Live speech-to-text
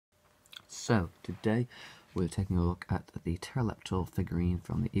So, today we're taking a look at the Terileptil figurine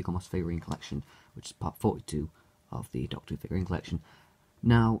from the egalmoss figurine collection, which is part 42 of the Doctor Who figurine collection.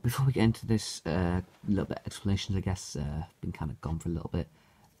 Now, before we get into this, little bit of explanations, I guess, been kind of gone for a little bit.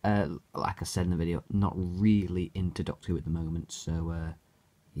 Like I said in the video, not really into Doctor Who at the moment, so,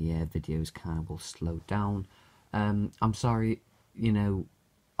 yeah, videos kind of will slow down. I'm sorry, you know,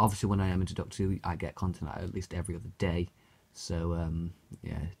 obviously when I am into Doctor Who, I get content out at least every other day. So,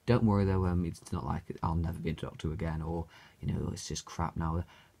 yeah, don't worry though, it's not like I'll never be into Doctor Who again, or, you know, it's just crap now.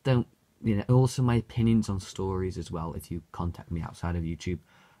 Don't, you know, also my opinions on stories as well, if you contact me outside of YouTube,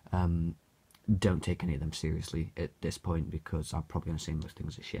 don't take any of them seriously at this point, because I'm probably going to say most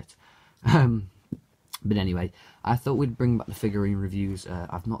things are shit. But anyway, I thought we'd bring back the figurine reviews.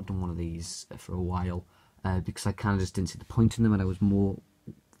 I've not done one of these for a while, because I kind of just didn't see the point in them, and I was more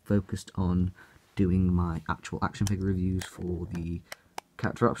focused on doing my actual action figure reviews for the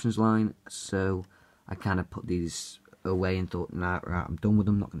character options line. So I kind of put these away and thought, nah, right, I'm done with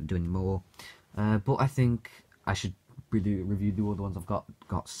them, not going to do any more. But I think I should really review the other ones I've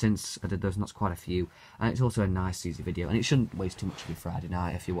got since I did those, and that's quite a few. And it's also a nice, easy video, and it shouldn't waste too much of your Friday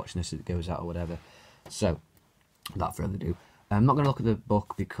night if you're watching this as it goes out or whatever. So, without further ado, I'm not going to look at the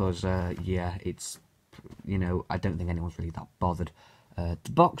book because, yeah, it's, you know, I don't think anyone's really that bothered.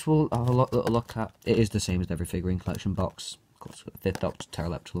 The box we'll have a little look at. It is the same as every figurine collection box. Of course, with the 5th Doctor,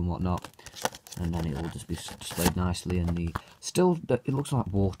 Terileptil and whatnot. And then it will just be displayed nicely. And it looks like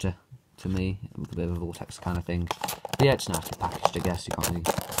water to me, with a bit of a vortex kind of thing. But yeah, it's nicely packaged, I guess. You can't really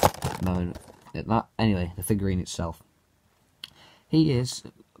moan at that. Anyway, the figurine itself. He is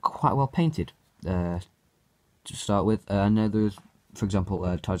quite well painted, to start with. I know there's, for example,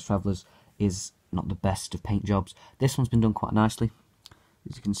 TARDIS Travellers is not the best of paint jobs. This one's been done quite nicely.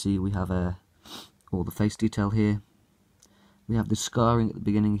 As you can see, we have all the face detail here. We have the scarring at the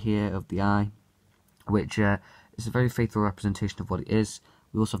beginning here of the eye, which is a very faithful representation of what it is.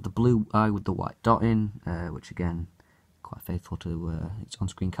 We also have the blue eye with the white dot in, which again, quite faithful to its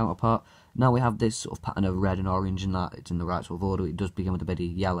on-screen counterpart. Now we have this sort of pattern of red and orange, and that it's in the right sort of order. It does begin with a bit of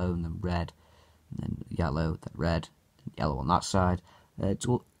yellow, and then red, and then yellow, then red, then yellow on that side. It's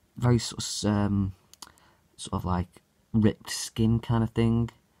all very sort of like ripped skin kind of thing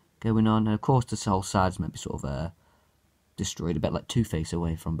going on, and of course the whole side's meant to be sort of destroyed, a bit like Two-Face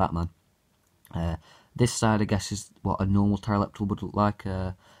away from Batman. This side, I guess, is what a normal Terileptil would look like,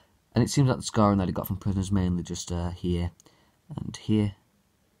 and it seems like the scarring that he got from prisoners mainly just here and here.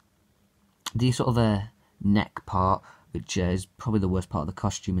 The sort of neck part, which is probably the worst part of the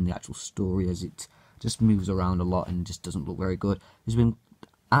costume in the actual story, as it just moves around a lot and just doesn't look very good.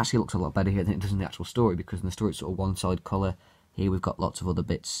 Actually looks a lot better here than it does in the actual story, because in the story it's sort of one solid colour. Here we've got lots of other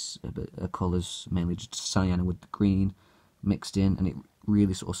bits, colours, mainly just cyan with the green mixed in, and it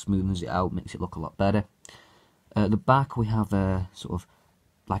really sort of smoothens it out, makes it look a lot better. At the back we have sort of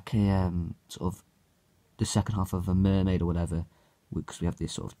like sort of the second half of a mermaid or whatever, because we have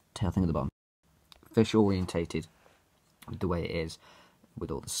this sort of tail thing at the bottom. Fish orientated with the way it is,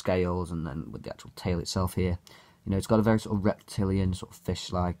 with all the scales, and then with the actual tail itself here. You know, it's got a very sort of reptilian, sort of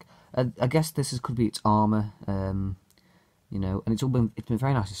fish-like. I guess this could be its armour, you know, and it's been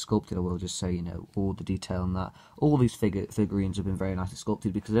very nicely sculpted, I will just say, you know, all the detail and that. All these figurines have been very nicely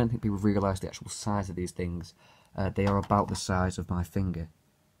sculpted, because I don't think people realise the actual size of these things. They are about the size of my finger.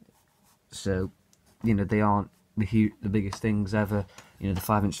 So, you know, they aren't the biggest things ever. You know, the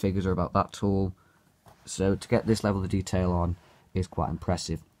 5-inch figures are about that tall. So to get this level of detail on is quite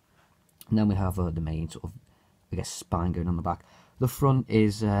impressive. And then we have the main sort of, I guess, spine going on the back. The front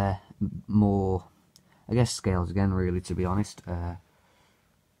is more, I guess, scales again, really, to be honest. I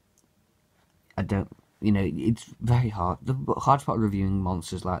don't, you know, it's very hard. The hardest part of reviewing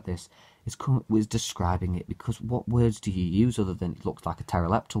monsters like this is describing it, because what words do you use other than it looks like a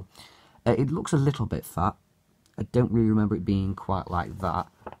Terileptil? It looks a little bit fat. I don't really remember it being quite like that.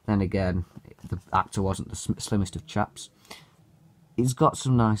 Then again, the actor wasn't the slimmest of chaps. It's got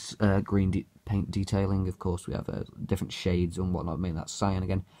some nice green paint detailing. Of course, we have different shades and whatnot, mainly that's cyan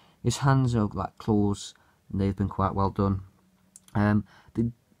again. His hands are like claws, and they've been quite well done.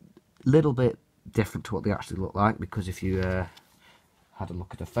 The little bit different to what they actually look like, because if you had a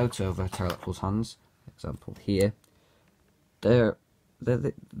look at a photo of a Terileptil's hands, for example here, they're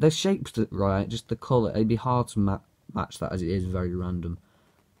shaped right, just the colour, it'd be hard to match that, as it is very random,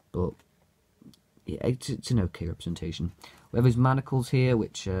 but yeah, it's an okay representation. We have his manacles here,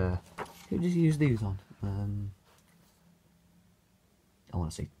 which who does he use these on? I want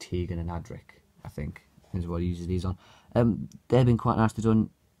to say Tegan and Adric, I think, is what he uses these on. They've been quite nicely done.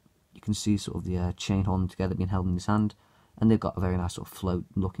 You can see sort of the chain holding together being held in his hand, and they've got a very nice sort of float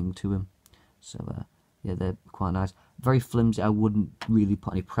looking to him. So yeah, they're quite nice. Very flimsy. I wouldn't really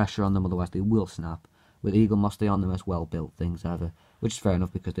put any pressure on them, otherwise they will snap. With egalmoss, they aren't the most well-built things ever, which is fair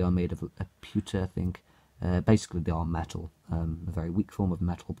enough because they are made of a pewter, I think. Basically, they are metal. A very weak form of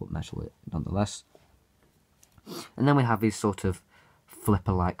metal, but metal nonetheless. And then we have these sort of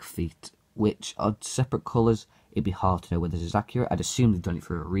flipper-like feet, which are separate colours. It'd be hard to know whether this is accurate. I'd assume they've done it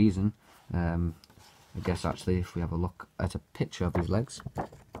for a reason. I guess, actually, if we have a look at a picture of these legs,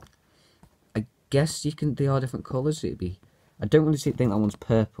 I guess they are different colours. I don't really think that one's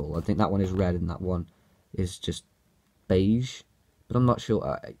purple. I think that one is red and that one is just beige, but I'm not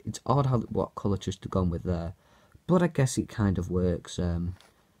sure. It's odd what colour just to gone with there, but I guess it kind of works.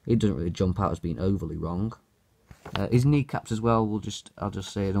 It doesn't really jump out as being overly wrong. His kneecaps as well, I'll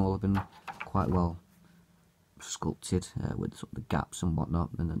just say, all have been quite well sculpted with sort of the gaps and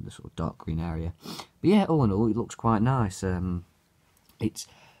whatnot, and then the sort of dark green area. But yeah, all in all, it looks quite nice.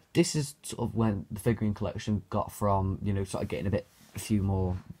 This is sort of when the figurine collection got from, sort of getting a few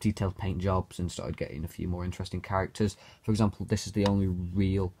more detailed paint jobs and started getting a few more interesting characters. For example, this is the only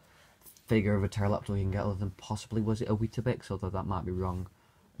real figure of a Terileptil you can get, other than possibly, was it a Weetabix? Although that might be wrong.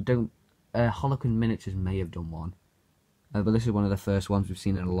 Holocron Miniatures may have done one, but this is one of the first ones we've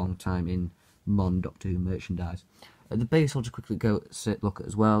seen in a long time in Mon Doctor Who merchandise. At the base, I'll just quickly look at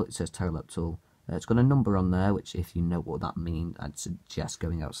as well. It says Terileptil. It's got a number on there, which, if you know what that means, I'd suggest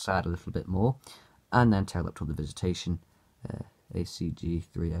going outside a little bit more. And then Terileptil the Visitation, ACG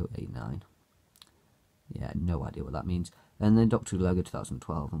 3089. Yeah, no idea what that means. And then Doctor Who logo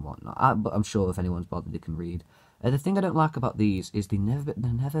 2012 and whatnot. But I'm sure if anyone's bothered, they can read. The thing I don't like about these is they're never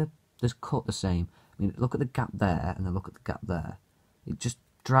cut the same. I mean, look at the gap there, and then look at the gap there. It just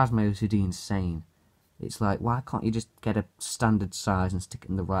drives my OCD insane. It's like, why can't you just get a standard size and stick it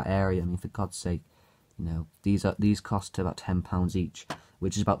in the right area? I mean, for God's sake, these cost about £10 each,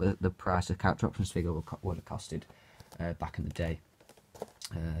 which is about the price a character options figure would have costed back in the day.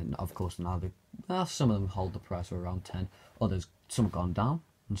 Of course, now some of them hold the price of around 10. Others, some have gone down,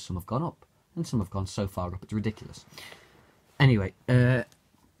 and some have gone up, and some have gone so far up it's ridiculous. Anyway,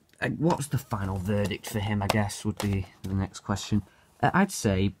 what's the final verdict for him, I guess, would be the next question. I'd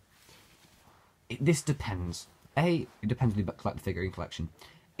say this depends. It depends on the figurine collection.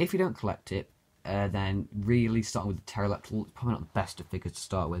 If you don't collect it, then really starting with the Terileptil is probably not the best of figures to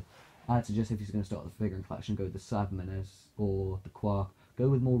start with. I'd suggest if you're going to start with the figurine collection, go with the Cybermen or the Quark. Go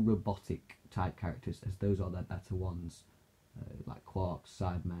with more robotic type characters, as those are their better ones. Like Quark,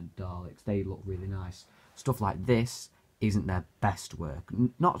 Cybermen, Daleks, they look really nice. Stuff like this isn't their best work.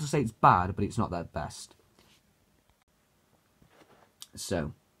 Not to say it's bad, but it's not their best.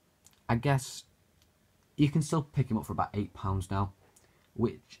 So, I guess you can still pick him up for about £8 now,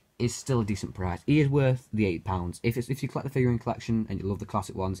 which is still a decent price. He is worth the £8. If you collect the figurine collection and you love the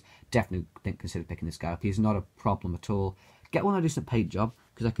classic ones, definitely consider picking this guy up. He's not a problem at all. Get one on a decent paint job,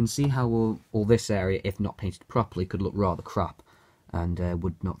 because I can see how all this area, if not painted properly, could look rather crap and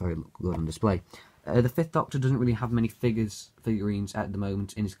would not look good on display. The Fifth Doctor doesn't really have many figurines at the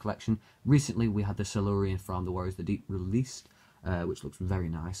moment in his collection. Recently, we had the Silurian from the Warriors of the Deep released, which looks very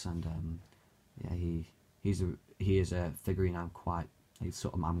nice, and yeah, he is a figurine I'm quite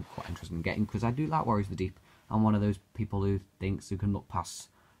interested in getting, because I do like Warriors of the Deep. I'm one of those people who can look past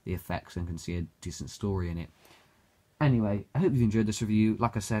the effects and can see a decent story in it. Anyway, I hope you've enjoyed this review.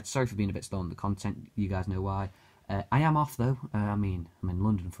 Like I said, sorry for being a bit slow on the content. You guys know why. I am off though. I'm in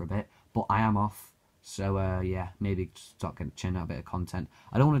London for a bit, but I am off. So yeah, maybe start churning out a bit of content.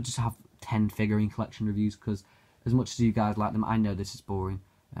 I don't want to just have 10 figurine collection reviews, because as much as you guys like them, I know this is boring.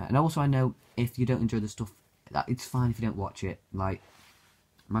 And also I know if you don't enjoy the stuff, it's fine if you don't watch it. Like,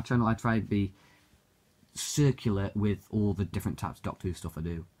 my channel, I try to be circular with all the different types of Doctor Who stuff I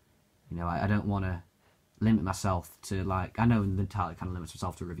do. I don't want to limit myself to, like, I know the title kind of limits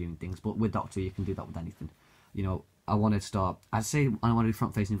myself to reviewing things, but with Doctor Who you can do that with anything. I want to start, I say I want to do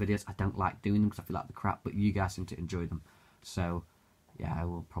front-facing videos. I don't like doing them because I feel like the crap, but you guys seem to enjoy them. So, yeah, I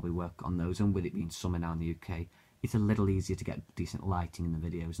will probably work on those, and with it being summer now in the UK, it's a little easier to get decent lighting in the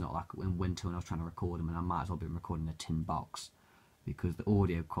videos, not like in winter when I was trying to record them and I might as well be recording a tin box, because the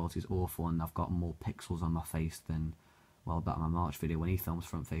audio quality is awful and I've got more pixels on my face than, well, about my March video when he films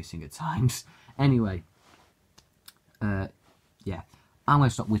front-facing at times. Anyway, yeah, I'm going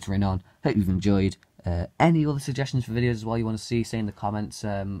to stop wittering on. Hope you've enjoyed. Any other suggestions for videos as well you want to see, say in the comments.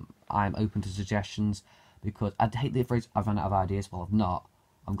 I'm open to suggestions, because I'd hate the phrase I've run out of ideas. Well, I've not.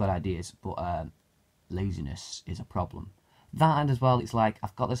 I've got ideas, but laziness is a problem. That, and as well, it's like,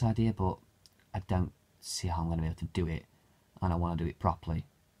 I've got this idea, but I don't see how I'm going to be able to do it, and I want to do it properly.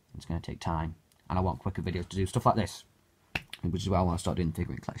 It's going to take time, and I want quicker videos to do stuff like this. collection, which is why I want to start doing the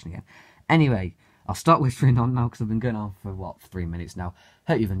figurine collection again. Anyway, I'll start whispering on now because I've been going on for, what, 3 minutes now.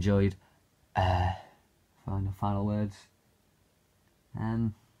 Hope you've enjoyed. Final words.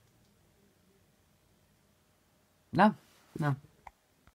 No.